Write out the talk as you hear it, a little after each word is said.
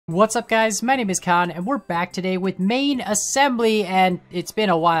What's up guys, my name is Khan and we're back today with Main Assembly, and it's been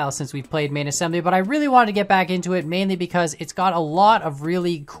a while since we've played Main Assembly, but I really wanted to get back into it mainly because it's got a lot of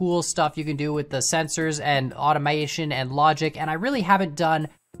really cool stuff you can do with the sensors and automation and logic, and I really haven't done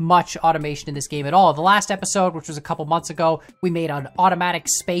much automation in this game at all. The last episode, which was a couple months ago, we made an automatic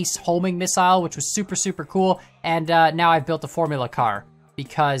space homing missile, which was super cool, and now I've built a Formula car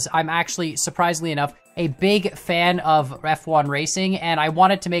because I'm actually, surprisingly enough, a big fan of F1 racing, and I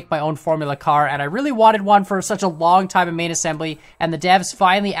wanted to make my own Formula car, and I really wanted one for such a long time in Main Assembly, and the devs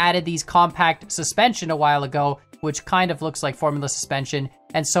finally added these compact suspension a while ago, which kind of looks like Formula suspension,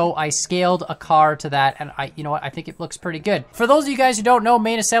 and so I scaled a car to that, and you know what, I think it looks pretty good. For those of you guys who don't know,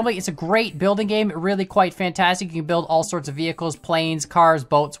 Main Assembly, it's a great building game, really quite fantastic. You can build all sorts of vehicles, planes, cars,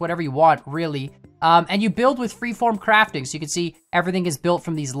 boats, whatever you want, really. And you build with freeform crafting, so you can see everything is built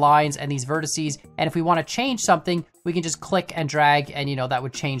from these lines and these vertices, and if we want to change something, we can just click and drag, and you know, that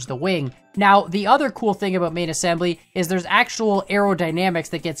would change the wing. Now, the other cool thing about Main Assembly is there's actual aerodynamics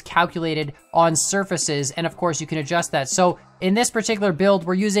that gets calculated on surfaces, and of course you can adjust that. So in this particular build,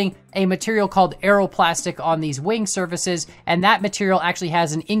 we're using a material called aeroplastic on these wing surfaces, and that material actually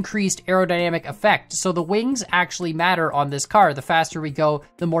has an increased aerodynamic effect. So the wings actually matter on this car. The faster we go,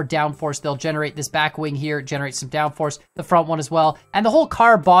 the more downforce they'll generate. This back wing here generates some downforce, the front one as well, and the whole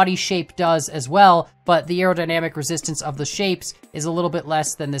car body shape does as well, but the aerodynamic resistance of the shapes is a little bit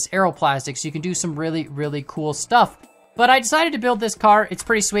less than this aeroplastic, so you can do some really cool stuff. But I decided to build this car. It's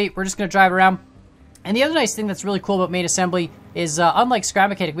pretty sweet. We're just gonna drive around. And the other nice thing that's really cool about Main Assembly is, unlike Scrap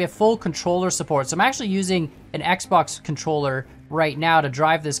Mechanic, we have full controller support. So I'm actually using an Xbox controller right now to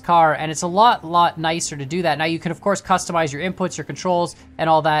drive this car, and it's a lot nicer to do that. Now you can of course customize your inputs, your controls, and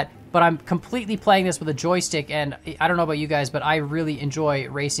all that, but I'm completely playing this with a joystick, and I don't know about you guys, but I really enjoy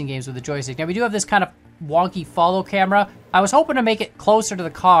racing games with a joystick. Now we do have this kind of wonky follow camera. I was hoping to make it closer to the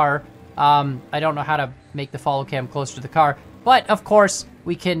car. I don't know how to make the follow cam closer to the car, but of course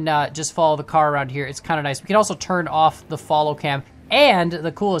we can just follow the car around here. It's kind of nice. We can also turn off the follow cam. And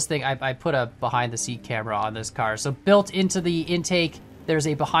the coolest thing, I put a behind the seat camera on this car. So built into the intake, there's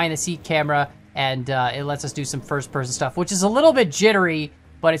a behind the seat camera, and it lets us do some first person stuff, which is a little bit jittery,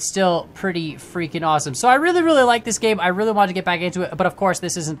 but it's still pretty freaking awesome. So I really like this game. I really wanted to get back into it, but of course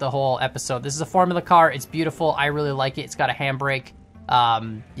this isn't the whole episode. This is a Formula car. It's beautiful. I really like it. It's got a handbrake.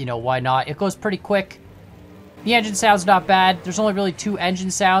 You know, why not? It goes pretty quick. The engine sounds not bad. There's only really 2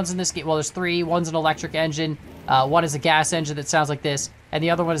 engine sounds in this game. Well, there's 3. One's an electric engine. One is a gas engine that sounds like this, and the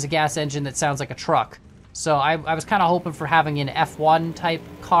other one is a gas engine that sounds like a truck. So I was kind of hoping for having an F1 type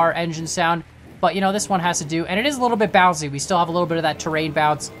car engine sound, but you know, this one has to do, and it is a little bit bouncy. We still have a little bit of that terrain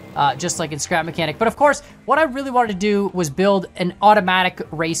bounce, just like in Scrap Mechanic. But of course, what I really wanted to do was build an automatic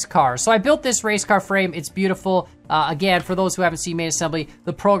race car. So I built this race car frame. It's beautiful. Again, for those who haven't seen Main Assembly,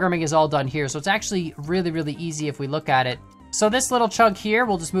 the programming is all done here. So it's actually really easy if we look at it. So this little chunk here,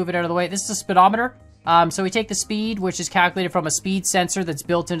 we'll just move it out of the way. This is a speedometer. So we take the speed, which is calculated from a speed sensor that's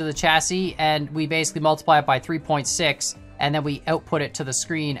built into the chassis, and we basically multiply it by 3.6, and then we output it to the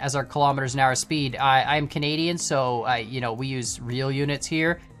screen as our kilometers an hour speed. I'm Canadian, so you know, we use real units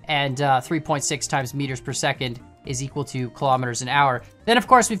here, and 3.6 times meters per second is equal to kilometers an hour. Then of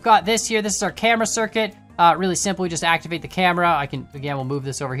course we've got this here. This is our camera circuit. Really simple. We just activate the camera. Again, we'll move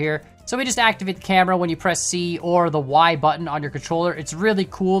this over here. So we just activate the camera when you press C or the Y button on your controller. It's really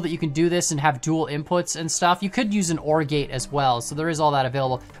cool that you can do this and have dual inputs and stuff. You could use an OR gate as well, so there is all that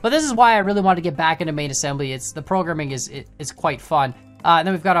available. But this is why I really wanted to get back into Main Assembly. The programming is quite fun. And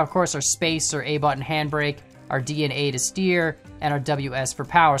then we've got, of course, our space or A button handbrake, our D and A to steer, and our WS for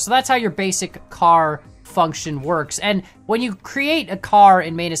power. So that's how your basic car function works. And when you create a car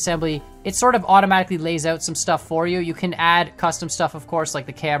in Main Assembly, it sort of automatically lays out some stuff for you. You can add custom stuff, of course, like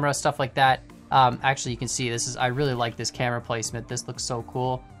the camera, stuff like that. Actually, you can see I really like this camera placement. This looks so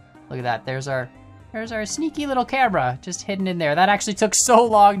cool. Look at that. There's our sneaky little camera just hidden in there. That actually took so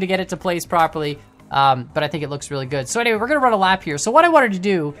long to get it to place properly. But I think it looks really good. So anyway, we're gonna run a lap here. So what I wanted to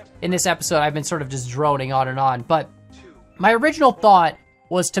do in this episode, I've been sort of just droning on and on, but my original thought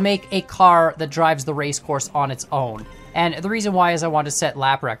was to make a car that drives the race course on its own. And the reason why is I wanted to set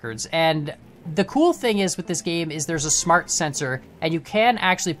lap records. And the cool thing is with this game is there's a smart sensor, and you can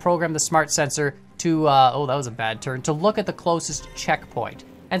actually program the smart sensor to, oh, that was a bad turn, to look at the closest checkpoint.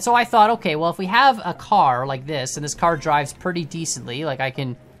 And so I thought, okay, well, if we have a car like this, and this car drives pretty decently, like I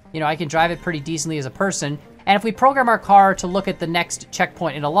can drive it pretty decently as a person, and if we program our car to look at the next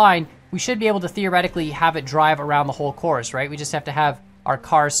checkpoint in a line, we should be able to theoretically have it drive around the whole course, right? We just have to have our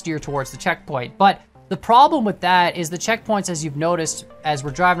car steer towards the checkpoint. But The problem with that is the checkpoints, as you've noticed, as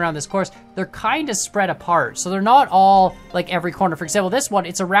we're driving around this course, they're kind of spread apart. So they're not all like every corner. For example, this one,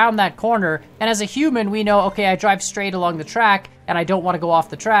 it's around that corner. And as a human, we know, okay, I drive straight along the track and I don't want to go off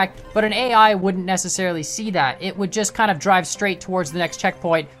the track. But an AI wouldn't necessarily see that. It would just kind of drive straight towards the next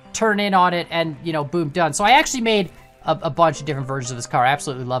checkpoint, turn in on it, and, you know, boom, done. So I actually made a bunch of different versions of this car. I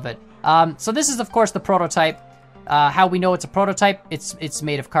absolutely love it. So this is, of course, the prototype. How we know it's a prototype, it's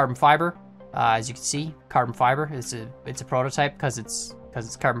made of carbon fiber. As you can see, carbon fiber. It's a prototype because it's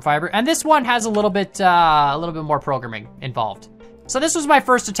carbon fiber. And this one has a little bit more programming involved. So this was my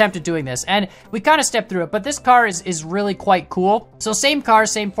first attempt at doing this, and we kind of stepped through it. But this car is really quite cool. So same car,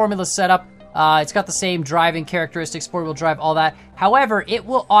 same formula setup. It's got the same driving characteristics, four-wheel drive, all that. However, it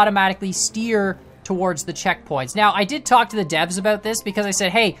will automatically steer towards the checkpoints. Now, I did talk to the devs about this because I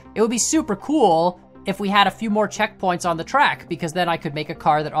said, hey, it would be super cool if we had a few more checkpoints on the track, because then I could make a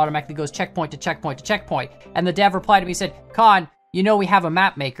car that automatically goes checkpoint to checkpoint to checkpoint. And the dev replied to me, said, Con, you know we have a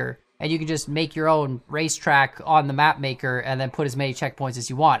map maker, and you can just make your own racetrack on the map maker and then put as many checkpoints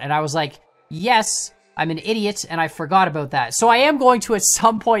as you want. And I was like, yes, I'm an idiot, and I forgot about that. So I am going to, at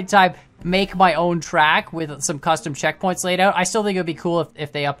some point in time, make my own track with some custom checkpoints laid out. I still think it would be cool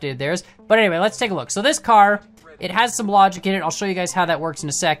if they updated theirs. But anyway, let's take a look. So this car, it has some logic in it. I'll show you guys how that works in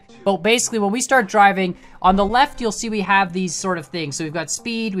a sec. But basically, when we start driving, on the left, you'll see we have these sort of things. So we've got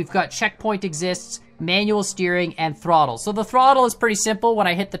speed, we've got checkpoint exists, manual steering, and throttle. So the throttle is pretty simple. When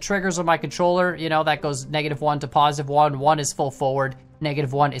I hit the triggers on my controller, you know, that goes -1 to +1. 1 is full forward,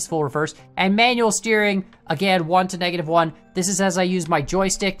 -1 is full reverse. And manual steering, again, 1 to -1. This is as I use my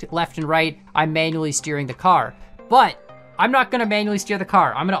joystick, left and right, I'm manually steering the car. But I'm not gonna manually steer the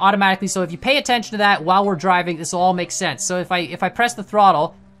car. I'm gonna automatically, so if you pay attention to that while we're driving, this will all make sense. So if I press the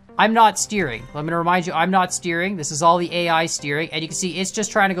throttle, I'm not steering. I'm gonna remind you, I'm not steering. This is all the AI steering. And you can see it's just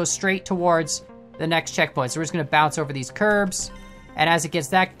trying to go straight towards the next checkpoint. So we're just gonna bounce over these curbs. And as it gets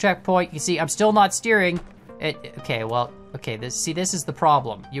that checkpoint, you see I'm still not steering. Okay, this is the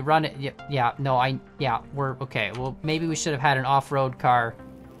problem. You run it, we're, okay. Well, maybe we should have had an off-road car.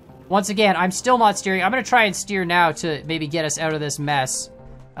 Once again, I'm still not steering. I'm gonna try and steer now to maybe get us out of this mess.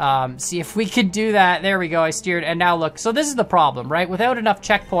 See if we can do that. There we go, I steered, and now look. So this is the problem, right? Without enough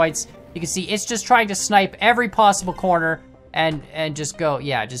checkpoints, you can see it's just trying to snipe every possible corner and just go,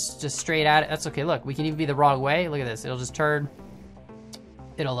 yeah, just straight at it. That's okay, look, we can even be the wrong way. Look at this, it'll just turn.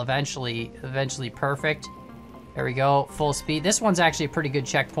 It'll eventually perfect. There we go, full speed. This one's actually a pretty good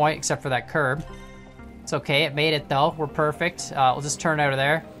checkpoint, except for that curb. It's okay, it made it though, we're perfect. We'll just turn out of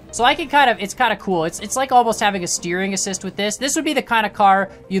there. So I can it's kind of cool. It's like almost having a steering assist with this. This would be the kind of car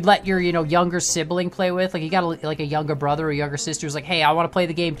you'd let your, you know, younger sibling play with. Like you got like a younger brother or younger sister who's like, hey, I want to play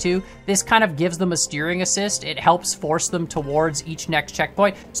the game too. This kind of gives them a steering assist. It helps force them towards each next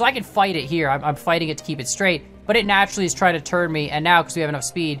checkpoint. So I can fight it here. I'm fighting it to keep it straight, but it naturally is trying to turn me. And now, because we have enough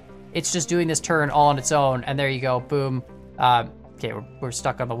speed, it's just doing this turn all on its own. And there you go, boom. Okay, we're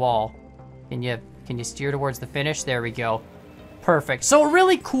stuck on the wall. Can you steer towards the finish? There we go. Perfect. So a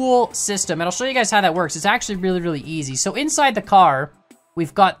really cool system, and I'll show you guys how that works. It's actually really, really easy. So inside the car,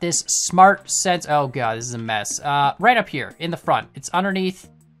 we've got this smart sense. Oh god, this is a mess. Right up here in the front. It's underneath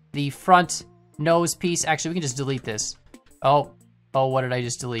the front nose piece. Actually, we can just delete this. Oh, what did I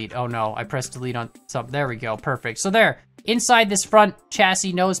just delete? Oh no, I pressed delete on something. There we go, perfect. So there, inside this front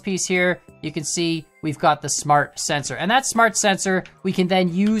chassis nose piece here, you can see we've got the smart sensor. And that smart sensor, we can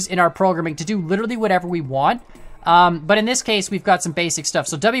then use in our programming to do literally whatever we want. But in this case, we've got some basic stuff.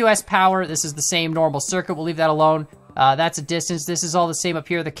 So WS power, this is the same normal circuit. We'll leave that alone. That's a distance. This is all the same up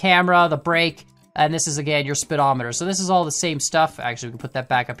here. The camera, the brake, and this is, again, your speedometer. So this is all the same stuff. Actually, we can put that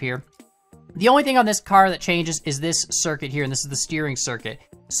back up here. The only thing on this car that changes is this circuit here, and this is the steering circuit.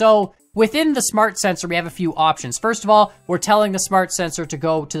 So within the smart sensor, we have a few options. First of all, we're telling the smart sensor to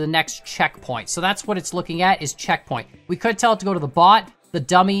go to the next checkpoint. So that's what it's looking at, is checkpoint. We could tell it to go to the bot, the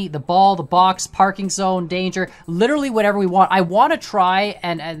dummy, the ball, the box, parking zone, danger, literally whatever we want. I want to try,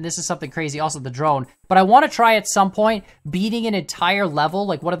 and this is something crazy, also the drone, but I want to try at some point beating an entire level,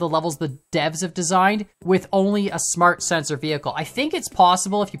 like one of the levels the devs have designed, with only a smart sensor vehicle. I think it's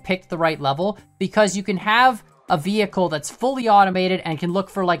possible if you picked the right level, because you can have a vehicle that's fully automated and can look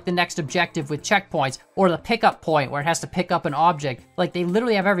for like the next objective with checkpoints, or the pickup point where it has to pick up an object. Like they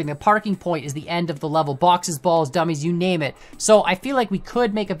literally have everything. The parking point is the end of the level. Boxes, balls, dummies, you name it. So I feel like we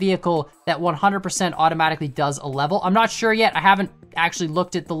could make a vehicle that 100% automatically does a level. I'm not sure yet. I haven't actually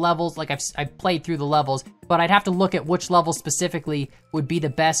looked at the levels, like I've played through the levels, but I'd have to look at which level specifically would be the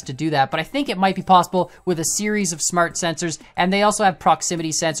best to do that. But I think it might be possible with a series of smart sensors, and they also have proximity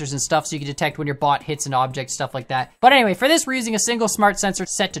sensors and stuff so you can detect when your bot hits an object, stuff like that. But anyway, for this, we're using a single smart sensor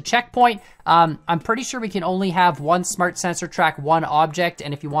set to checkpoint. I'm pretty sure we can only have one smart sensor track one object,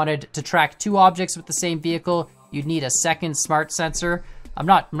 and if you wanted to track two objects with the same vehicle, you'd need a second smart sensor. I'm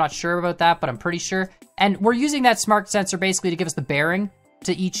not sure about that, but I'm pretty sure. And we're using that smart sensor basically to give us the bearing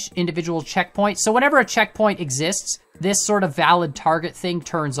to each individual checkpoint. So whenever a checkpoint exists, this sort of valid target thing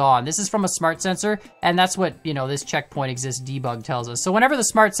turns on. This is from a smart sensor, and that's what, you know, this checkpoint exists debug tells us. So whenever the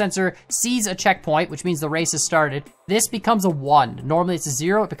smart sensor sees a checkpoint, which means the race has started, this becomes a 1. Normally it's a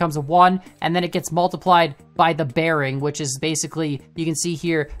 0, it becomes a 1, and then it gets multiplied by the bearing, which is basically, you can see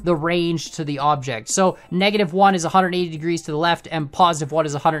here, the range to the object. So -1 is 180 degrees to the left, and +1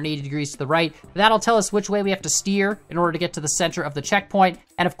 is 180 degrees to the right. That'll tell us which way we have to steer in order to get to the center of the checkpoint,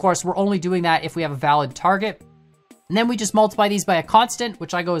 and of course, we're only doing that if we have a valid target. And then we just multiply these by a constant,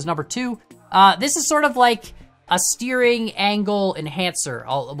 which I go as number 2. This is sort of like a steering angle enhancer,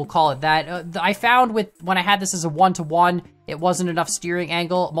 we'll call it that. I found when I had this as a 1-to-1, it wasn't enough steering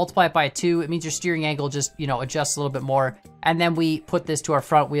angle. Multiply it by a 2, it means your steering angle just, you know, adjusts a little bit more. And then we put this to our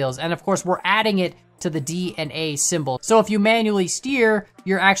front wheels. And of course, we're adding it to the D and A symbol. So if you manually steer,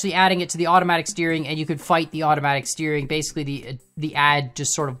 you're actually adding it to the automatic steering, and you could fight the automatic steering. Basically, the add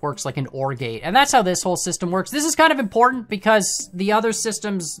just sort of works like an OR gate. And that's how this whole system works. This is kind of important because the other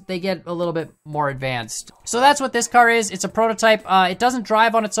systems, they get a little bit more advanced. So that's what this car is. It's a prototype. It doesn't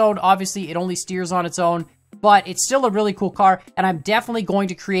drive on its own. Obviously, it only steers on its own. But it's still a really cool car, and I'm definitely going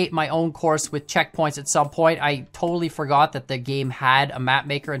to create my own course with checkpoints at some point. I totally forgot that the game had a map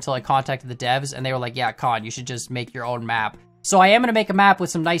maker until I contacted the devs, and they were like, yeah, Con, you should just make your own map. So I am going to make a map with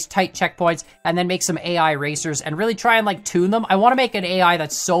some nice tight checkpoints, and then make some AI racers, and really try and like tune them. I want to make an AI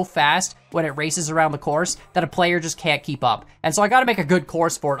that's so fast when it races around the course that a player just can't keep up. And so I got to make a good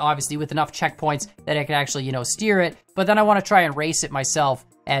course for it, obviously, with enough checkpoints that I can actually, you know, steer it. But then I want to try and race it myself.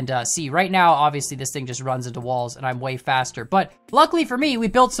 And see, right now, obviously, this thing just runs into walls, and I'm way faster. But luckily for me, we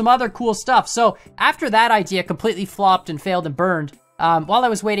built some other cool stuff. So after that idea completely flopped and failed and burned, while I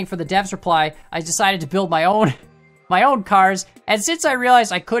was waiting for the devs' reply, I decided to build my own cars. And since I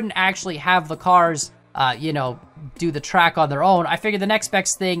realized I couldn't actually have the cars, you know, do the track on their own, I figured the next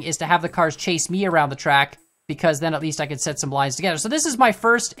best thing is to have the cars chase me around the track, because then at least I could set some lines together. So this is my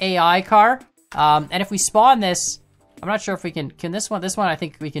first AI car. And if we spawn this, I'm not sure if we can this one, I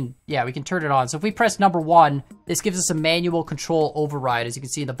think we can, yeah, we can turn it on. So if we press number 1, this gives us a manual control override, as you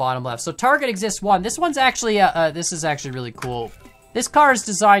can see in the bottom left. So target exists 1. This one's actually, this is actually really cool. This car is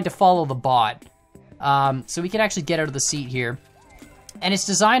designed to follow the bot. So we can actually get out of the seat here. And it's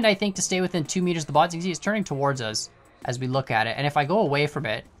designed, I think, to stay within 2 meters of the bot. So you can see it's turning towards us as we look at it. And if I go away from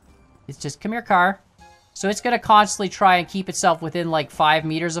it, it's just, come here, car. So it's going to constantly try and keep itself within like 5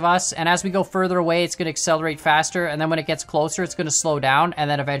 meters of us. And as we go further away, it's going to accelerate faster. And then when it gets closer, it's going to slow down and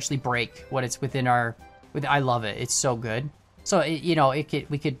then eventually brake when it's within our... I love it. It's so good. So, you know, we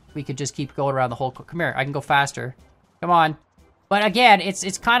could just keep going around the whole... Come here. I can go faster. Come on. But again,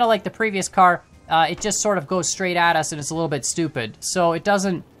 it's kind of like the previous car. It just sort of goes straight at us, and it's a little bit stupid. So it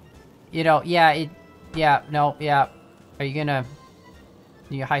doesn't... You know, yeah, no. Are you gonna...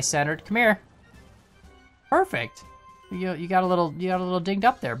 You high-centered? Come here. Perfect. You got a little dinged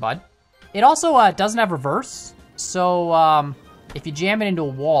up there, bud. It also doesn't have reverse, so if you jam it into a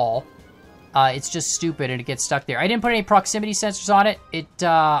wall, it's just stupid and it gets stuck there. I didn't put any proximity sensors on it.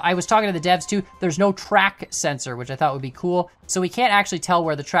 I was talking to the devs too. There's no track sensor, which I thought would be cool. So we can't actually tell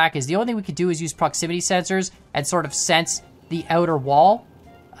where the track is. The only thing we could do is use proximity sensors and sort of sense the outer wall.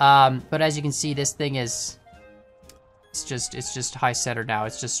 But as you can see, this thing is, it's just high center now.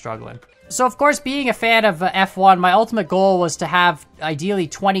 It's just struggling. So, of course, being a fan of F1, my ultimate goal was to have, ideally,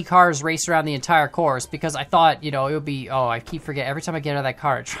 20 cars race around the entire course, because I thought, you know, it would be... Oh, I keep forgetting. Every time I get out of that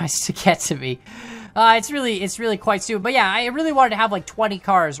car, it tries to get to me. It's really quite stupid. But yeah, I really wanted to have, like, 20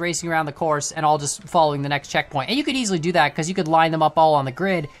 cars racing around the course and all just following the next checkpoint. And you could easily do that, because you could line them up all on the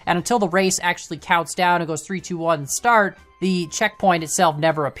grid, and until the race actually counts down and goes 3, 2, 1, start, the checkpoint itself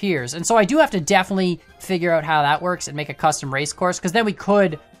never appears. And so I do have to definitely figure out how that works and make a custom race course, because then we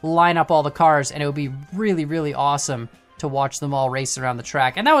could line up all the cars and it would be really, really awesome to watch them all race around the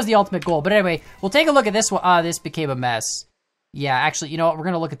track. And that was the ultimate goal. But anyway, we'll take a look at this one. This became a mess. Yeah, actually, you know what? We're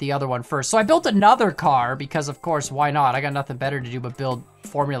going to look at the other one first. So I built another car because, of course, why not? I got nothing better to do but build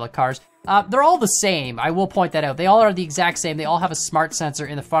Formula cars. They're all the same. I will point that out. They all are the exact same. They all have a smart sensor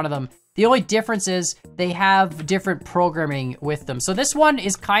in the front of them. The only difference is they have different programming with them. So this one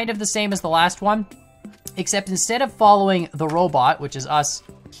is kind of the same as the last one. Except instead of following the robot, which is us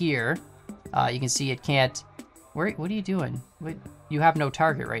here, you can see it can't... What are you doing? Wait, you have no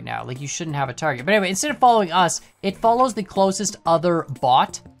target right now. Like, you shouldn't have a target. But anyway, instead of following us, it follows the closest other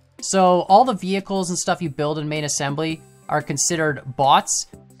bot. So all the vehicles and stuff you build in main assembly are considered bots,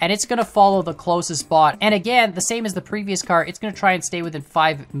 and it's gonna follow the closest bot. And again, the same as the previous car, it's gonna try and stay within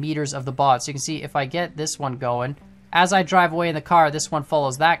 5 meters of the bot. So you can see if I get this one going, as I drive away in the car, this one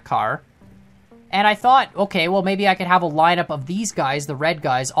follows that car. And I thought, okay, well, maybe I could have a lineup of these guys, the red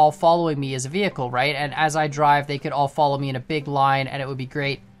guys, all following me as a vehicle, right? And as I drive, they could all follow me in a big line, and it would be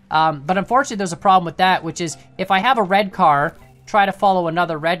great. But unfortunately, there's a problem with that, which is if I have a red car try to follow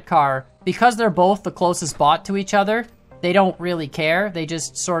another red car, because they're both the closest bot to each other, they don't really care. They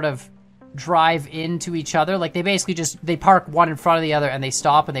just sort of drive into each other. Like, they basically they park one in front of the other, and they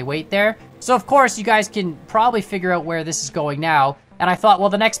stop, and they wait there. So, of course, you guys can probably figure out where this is going now. And I thought, well,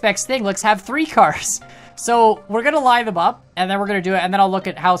 the next best thing, let's have 3 cars. So we're gonna line them up, and then we're gonna do it, and then I'll look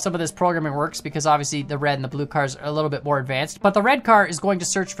at how some of this programming works, because obviously the red and the blue cars are a little bit more advanced. But the red car is going to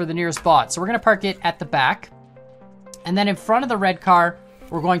search for the nearest bot. So we're gonna park it at the back. And then in front of the red car,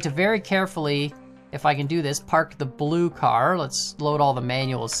 we're going to very carefully, if I can do this, park the blue car. Let's load all the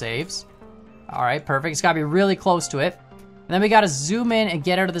manual saves. All right, perfect. It's gotta be really close to it. And then we gotta zoom in and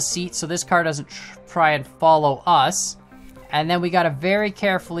get out of the seat so this car doesn't try and follow us. And then we gotta very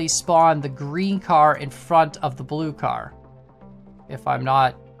carefully spawn the green car in front of the blue car. If I'm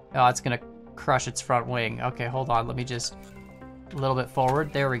not... Oh, it's gonna crush its front wing. Okay, hold on. Let me just... A little bit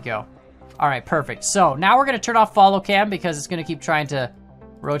forward. There we go. Alright, perfect. So, now we're gonna turn off follow cam because it's gonna keep trying to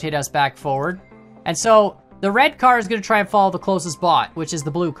rotate us back forward. And so, the red car is gonna try and follow the closest bot, which is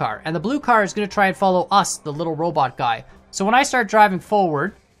the blue car. And the blue car is gonna try and follow us, the little robot guy. So when I start driving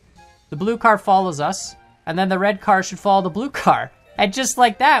forward, the blue car follows us. And then the red car should follow the blue car. And just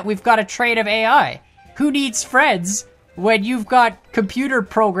like that, we've got a train of AI. Who needs friends when you've got computer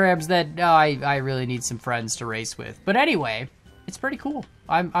programs that... Oh, I really need some friends to race with. But anyway, it's pretty cool.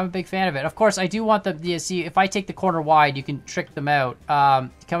 I'm a big fan of it. Of course, I do want them... You see, if I take the corner wide, you can trick them out.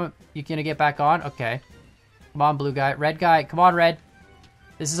 You gonna get back on? Okay. Come on, blue guy. Red guy. Come on, red.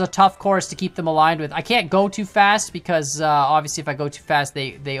 This is a tough course to keep them aligned with. I can't go too fast because obviously if I go too fast,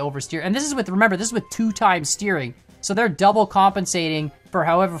 they oversteer. And this is with, remember, this is with 2 times steering. So they're double compensating for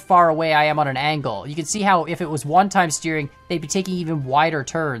however far away I am on an angle. You can see how if it was 1 time steering, they'd be taking even wider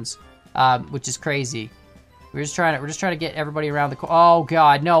turns, which is crazy. We're just trying to get everybody around the corner. Oh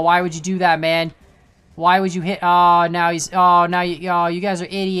God, no! Why would you do that, man? Why would you hit? Oh, now he's. Oh, now you. Oh, you guys are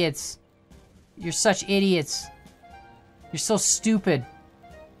idiots. You're such idiots. You're so stupid.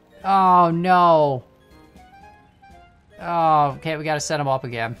 Oh, no. Oh, okay, we gotta set them up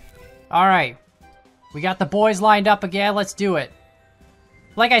again. Alright. We got the boys lined up again. Let's do it.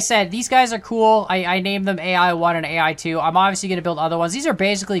 Like I said, these guys are cool. I named them AI1 and AI2. I'm obviously gonna build other ones. These are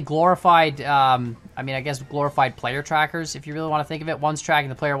basically glorified, I mean, I guess glorified player trackers, if you really want to think of it. One's tracking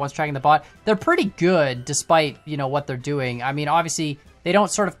the player, one's tracking the bot. They're pretty good, despite, you know, what they're doing. I mean, obviously, they don't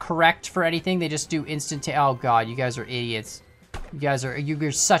sort of correct for anything. They just do instant... Oh, God, you guys are idiots.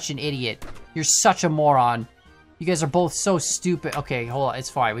 You're such an idiot. You're such a moron. You guys are both so stupid. Okay, hold on. It's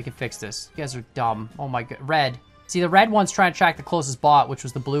fine. We can fix this. You guys are dumb. Oh my God. Red. See, the red one's trying to track the closest bot, which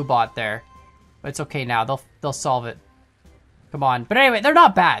was the blue bot there. But it's okay now. They'll solve it. Come on. But anyway, they're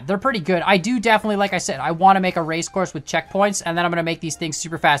not bad. They're pretty good. I do definitely, like I said, I want to make a race course with checkpoints, and then I'm going to make these things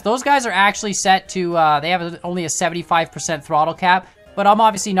super fast. Those guys are actually set to, they have only a 75% throttle cap, but I'm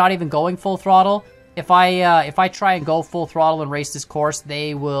obviously not even going full throttle. If I try and go full throttle and race this course,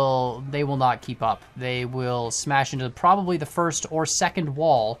 they will not keep up. They will smash into probably the first or second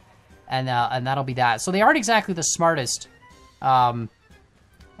wall, and that'll be that. So they aren't exactly the smartest.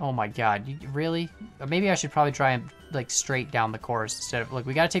 Oh my God, really? Maybe I should probably try and like straight down the course instead of... Look,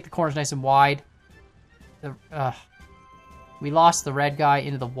 we got to take the corners nice and wide. We lost the red guy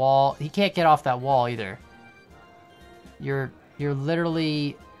into the wall. He can't get off that wall either. You're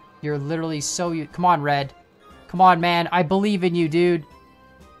literally so... Come on, red. Come on, man. I believe in you, dude.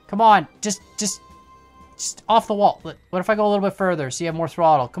 Come on. Just off the wall. What if I go a little bit further so you have more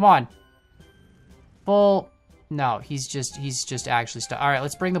throttle? Come on. Full... No, he's just actually stuck. All right,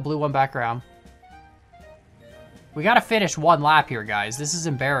 let's bring the blue one back around. We got to finish 1 lap here, guys. This is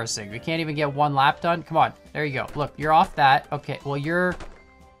embarrassing. We can't even get 1 lap done. Come on. There you go. Look, you're off that. Okay, well, you're...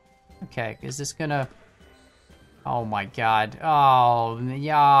 Okay, is this gonna... Oh my God. Oh,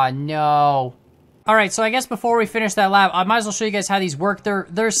 yeah, no. All All right, so I guess before we finish that lap, I might as well show you guys how these work.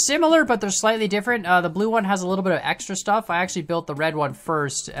 They're similar, but they're slightly different. The blue one has a little bit of extra stuff. I actually built the red one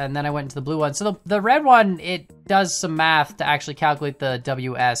first, and then I went into the blue one. So the red one, it does some math to actually calculate the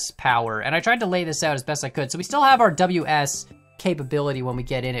WS power, and I tried to lay this out as best I could. So we still have our WS capability when we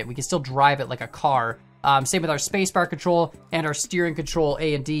get in it. We can still drive it like a car. Same with our spacebar control and our steering control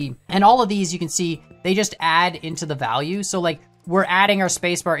A and D. And all of these, you can see, they just add into the value. So like, we're adding our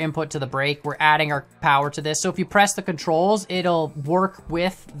spacebar input to the brake. We're adding our power to this. So if you press the controls, it'll work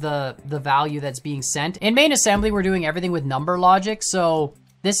with the value that's being sent. In main assembly, we're doing everything with number logic. So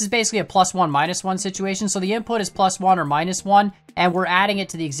this is basically a +1, -1 situation. So the input is +1 or -1, and we're adding it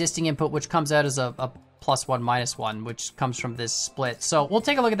to the existing input, which comes out as a +1, -1, which comes from this split. So we'll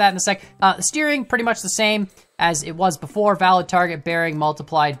take a look at that in a sec. The steering, pretty much the same as it was before. Valid target bearing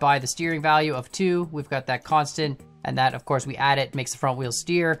multiplied by the steering value of 2. We've got that constant. And that, of course, we add it, makes the front wheel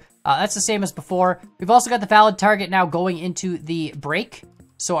steer. That's the same as before. We've also got the valid target now going into the brake.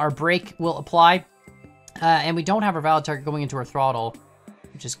 So our brake will apply. And we don't have our valid target going into our throttle,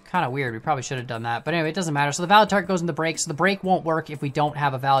 which is kind of weird. We probably should have done that. But anyway, it doesn't matter. So the valid target goes in the brake. So the brake won't work if we don't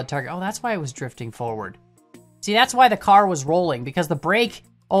have a valid target. Oh, that's why it was drifting forward. See, that's why the car was rolling, because the brake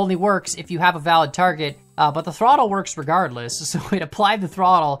only works if you have a valid target. But the throttle works regardless. So it applied the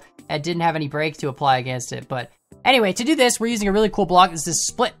throttle and didn't have any brake to apply against it. But anyway, to do this, we're using a really cool block. This is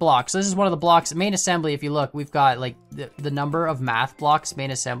split block. So this is one of the blocks. Main assembly, if you look, we've got like the number of math blocks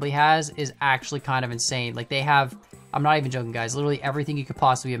main assembly has is actually kind of insane. Like they have, I'm not even joking, guys, literally everything you could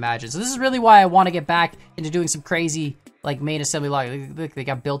possibly imagine. So this is really why I want to get back into doing some crazy like main assembly logic. Look, they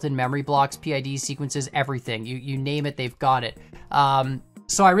got built-in memory blocks, PID sequences, everything. You name it, they've got it.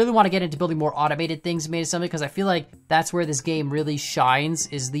 So I really want to get into building more automated things in main assembly, because I feel like that's where this game really shines,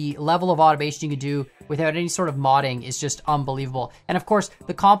 is the level of automation you can do without any sort of modding is just unbelievable. And of course,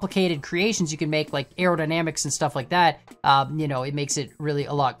 the complicated creations you can make, like aerodynamics and stuff like that, you know, it makes it really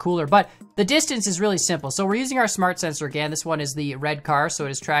a lot cooler. But the distance is really simple. So we're using our smart sensor again. This one is the red car, so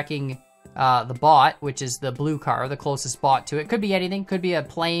it is tracking the bot, which is the blue car, the closest bot to it. Could be anything, could be a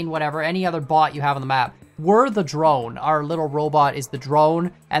plane, whatever, any other bot you have on the map. We're the drone. Our little robot is the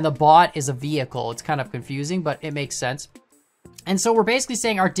drone, and the bot is a vehicle. It's kind of confusing, but it makes sense. And so we're basically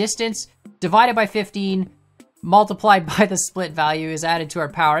saying our distance divided by 15 multiplied by the split value is added to our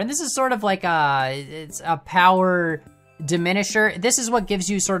power. And this is sort of like it's a power diminisher. This is what gives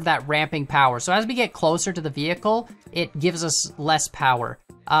you sort of that ramping power. So as we get closer to the vehicle, it gives us less power.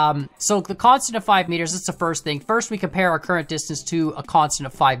 So the constant of 5 meters, that's the first thing. First, we compare our current distance to a constant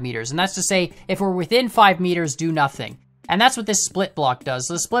of 5 meters. And that's to say, if we're within 5 meters, do nothing. And that's what this split block does.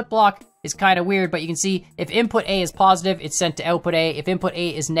 So the split block is kind of weird, but you can see if input A is positive, it's sent to output A. If input A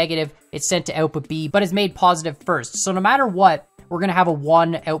is negative, it's sent to output B, but it's made positive first. So no matter what, we're going to have a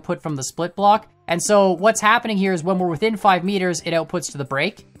 1 output from the split block. And so what's happening here is when we're within 5 meters, it outputs to the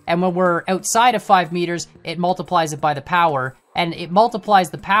brake. And when we're outside of 5 meters, it multiplies it by the power. And it multiplies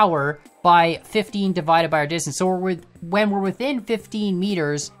the power by 15 divided by our distance. So when we're within 15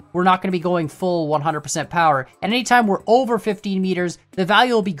 meters, we're not going to be going full 100% power. And anytime we're over 15 meters, the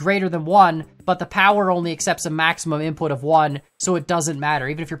value will be greater than 1, but the power only accepts a maximum input of 1, so it doesn't matter,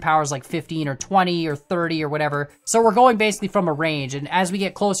 even if your power is like 15 or 20 or 30 or whatever. So we're going basically from a range, and as we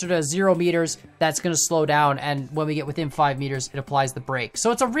get closer to 0 meters, that's going to slow down, and when we get within 5 meters, it applies the brake.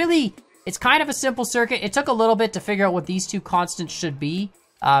 So it's kind of a simple circuit. It took a little bit to figure out what these two constants should be.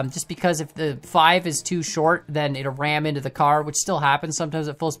 Just because if the 5 is too short, then it'll ram into the car, which still happens sometimes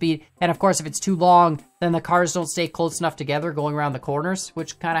at full speed. And of course, if it's too long, then the cars don't stay close enough together going around the corners,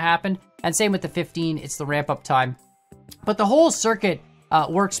 which kind of happened. And same with the 15, it's the ramp up time. But the whole circuit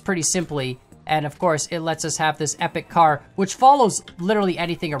works pretty simply. And of course, it lets us have this epic car, which follows literally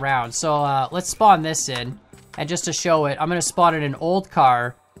anything around. So let's spawn this in. And just to show it, I'm going to spawn in an old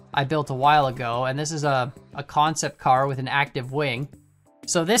car I built a while ago. And this is a concept car with an active wing.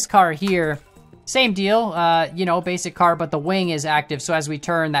 So this car here, same deal, you know, basic car, but the wing is active. So as we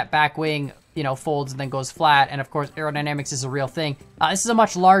turn, that back wing, you know, folds and then goes flat. And of course, aerodynamics is a real thing. This is a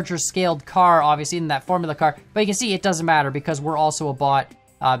much larger scaled car, obviously, than that formula car. But you can see it doesn't matter because we're also a bot.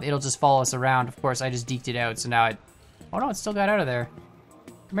 It'll just follow us around. Of course, I just deked it out. So now oh no, it still got out of there.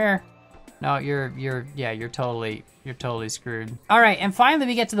 Come here. No, you're totally screwed. All right, and finally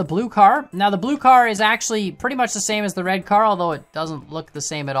we get to the blue car. Now the blue car is actually pretty much the same as the red car, although it doesn't look the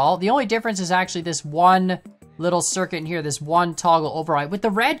same at all. The only difference is actually this one little circuit in here, this one toggle override. With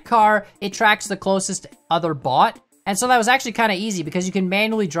the red car, it tracks the closest other bot. And so that was actually kind of easy because you can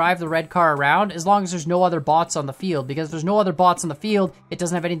manually drive the red car around as long as there's no other bots on the field. Because if there's no other bots on the field, it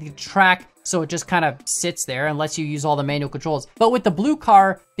doesn't have anything to track, so it just kind of sits there and lets you use all the manual controls. But with the blue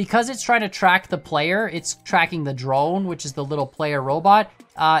car, because it's trying to track the player, it's tracking the drone, which is the little player robot,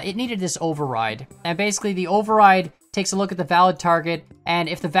 it needed this override. And basically the override takes a look at the valid target, and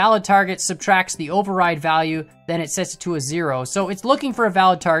if the valid target subtracts the override value, then it sets it to a 0. So it's looking for a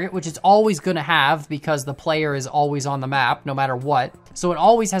valid target, which it's always gonna have because the player is always on the map, no matter what. So it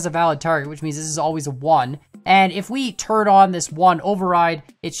always has a valid target, which means this is always a 1. And if we turn on this 1 override,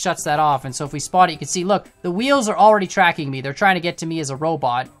 it shuts that off. And so if we spot it, you can see, look, the wheels are already tracking me. They're trying to get to me as a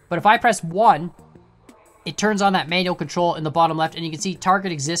robot. But if I press 1, it turns on that manual control in the bottom left, and you can see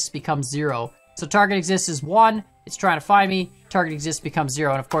target exists becomes 0. So target exists is 1, it's trying to find me, target exists becomes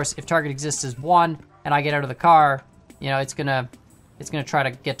 0. And of course, if target exists is 1, and I get out of the car, you know, it's gonna try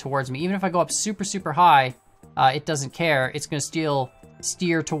to get towards me. Even if I go up super, super high, it doesn't care. It's gonna still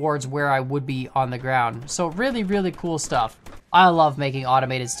steer towards where I would be on the ground. So really, really cool stuff. I love making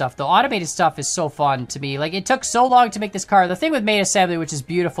automated stuff, though. Automated stuff is so fun to me. Like, it took so long to make this car. The thing with main assembly, which is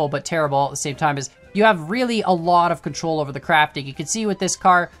beautiful but terrible at the same time, is you have really a lot of control over the crafting. You can see with this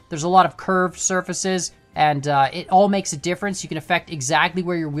car, there's a lot of curved surfaces, and it all makes a difference. You can affect exactly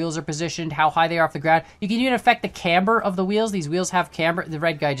where your wheels are positioned, how high they are off the ground. You can even affect the camber of the wheels. These wheels have camber. The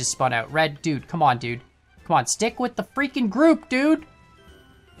red guy just spun out. Red, dude, come on, dude. Come on, stick with the freaking group, dude.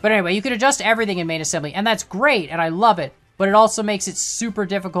 But anyway, you can adjust everything in main assembly, and that's great, and I love it. But it also makes it super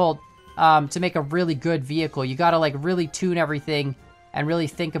difficult to make a really good vehicle. You gotta, like, really tune everything and really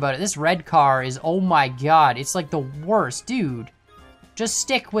think about it. This red car is, oh my god, it's like the worst, dude. Just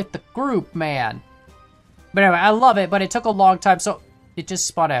stick with the group, man. But anyway, I love it, but it took a long time, so it just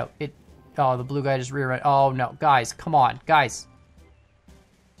spun out. Oh, the blue guy just rear-ended. Oh, no, guys, come on, guys.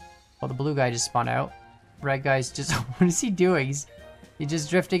 Well, the blue guy just spun out. Red guy's just, what is he doing? He's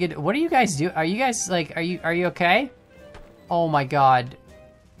just drifting in. What do you guys do? Are you guys, like, are you okay? Oh my god.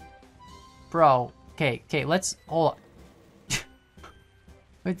 Bro. Okay, let's, hold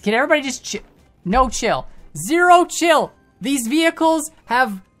on. Can everybody just chill? No chill. Zero chill. These vehicles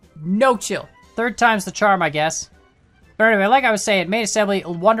have no chill. Third time's the charm, I guess. But anyway, like I was saying, main assembly,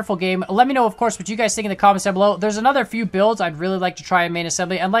 a wonderful game. Let me know, of course, what you guys think in the comments down below. There's another few builds I'd really like to try in main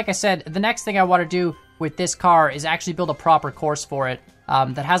assembly. And like I said, the next thing I want to do with this car is actually build a proper course for it.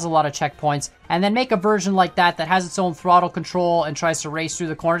 That has a lot of checkpoints, and then make a version like that that has its own throttle control and tries to race through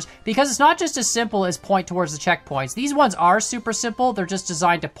the corners, because it's not just as simple as point towards the checkpoints. These ones are super simple. They're just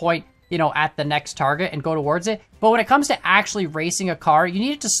designed to point, you know, at the next target and go towards it. But when it comes to actually racing a car, you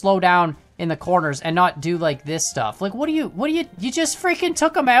need it to slow down in the corners and not do like this stuff. Like, you just freaking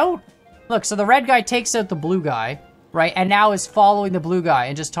took him out? Look, so the red guy takes out the blue guy, right? And now is following the blue guy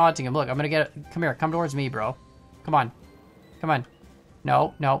and just taunting him. Look, I'm gonna get, come here, come towards me, bro. Come on, come on.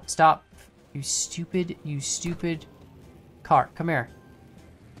 No, stop. You stupid car. Come here.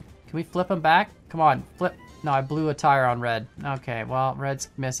 Can we flip him back? Come on, flip. No, I blew a tire on red. Okay, well, red's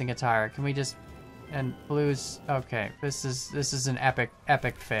missing a tire. Can we just, and blue's, okay. This is an epic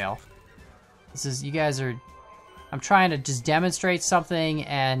fail. This is, you guys are, I'm trying to just demonstrate something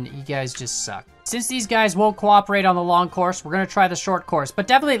and you guys just suck. Since these guys won't cooperate on the long course, we're going to try the short course. But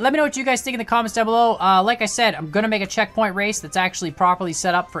definitely, let me know what you guys think in the comments down below. Like I said, I'm going to make a checkpoint race that's actually properly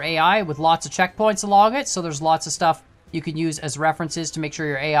set up for AI with lots of checkpoints along it. So there's lots of stuff you can use as references to make sure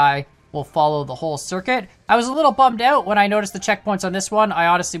your AI will follow the whole circuit. I was a little bummed out when I noticed the checkpoints on this one. I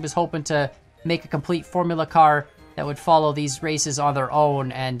honestly was hoping to make a complete formula car that would follow these races on their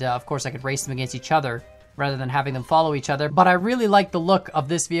own. And of course, I could race them against each other rather than having them follow each other. But I really like the look of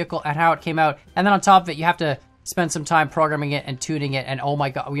this vehicle and how it came out. And then on top of it, you have to spend some time programming it and tuning it. And oh my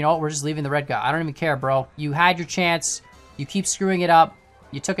god, you know what? We're just leaving the red guy. I don't even care, bro. You had your chance. You keep screwing it up.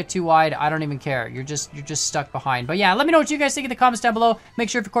 You took it too wide. I don't even care. You're just stuck behind. But yeah, let me know what you guys think in the comments down below. Make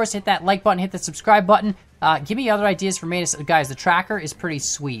sure, of course, hit that like button, hit the subscribe button. Give me other ideas for main. Guys, the tracker is pretty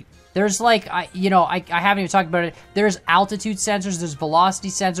sweet. There's like, I haven't even talked about it. There's altitude sensors, there's velocity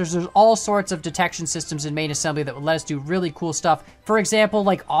sensors, there's all sorts of detection systems in main assembly that would let us do really cool stuff. For example,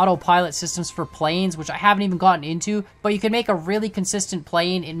 like autopilot systems for planes, which I haven't even gotten into, but you can make a really consistent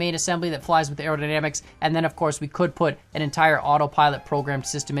plane in main assembly that flies with aerodynamics. And then of course we could put an entire autopilot programmed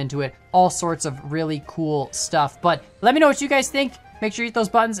system into it. All sorts of really cool stuff. But let me know what you guys think. Make sure you hit those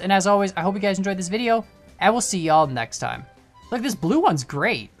buttons. And as always, I hope you guys enjoyed this video, and we'll see y'all next time. Look, this blue one's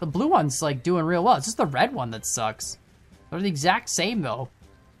great. The blue one's, like, doing real well. It's just the red one that sucks. They're the exact same, though.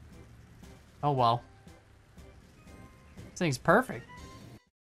 Oh, well. This thing's perfect.